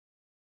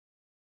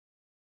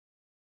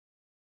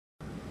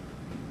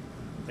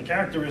The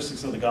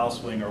characteristics of the golf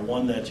swing are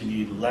one that you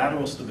need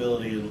lateral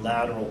stability and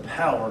lateral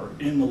power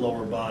in the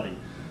lower body.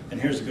 And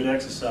here's a good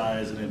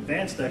exercise, an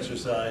advanced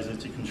exercise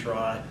that you can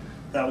try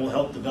that will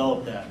help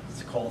develop that.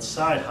 It's called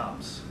side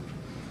hops.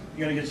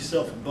 You're going to get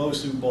yourself a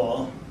Bosu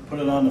ball, put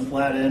it on the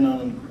flat end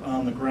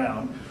on the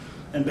ground,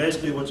 and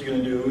basically what you're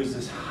going to do is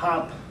just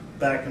hop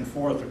back and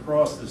forth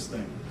across this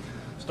thing.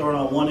 Start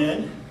on one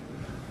end,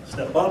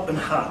 step up and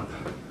hop,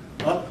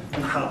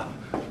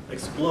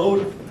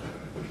 explode,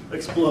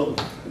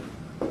 explode.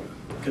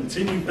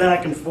 Continue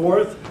back and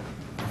forth.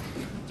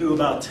 Do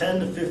about 10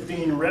 to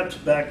 15 reps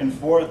back and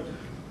forth.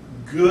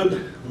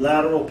 Good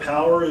lateral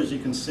power, as you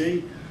can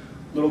see.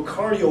 Little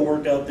cardio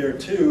workout there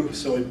too,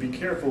 so be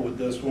careful with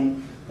this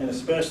one, and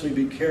especially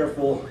be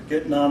careful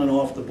getting on and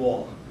off the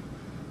ball.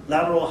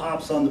 Lateral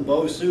hops on the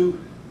Bosu,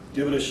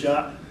 give it a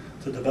shot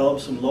to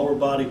develop some lower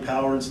body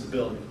power and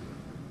stability.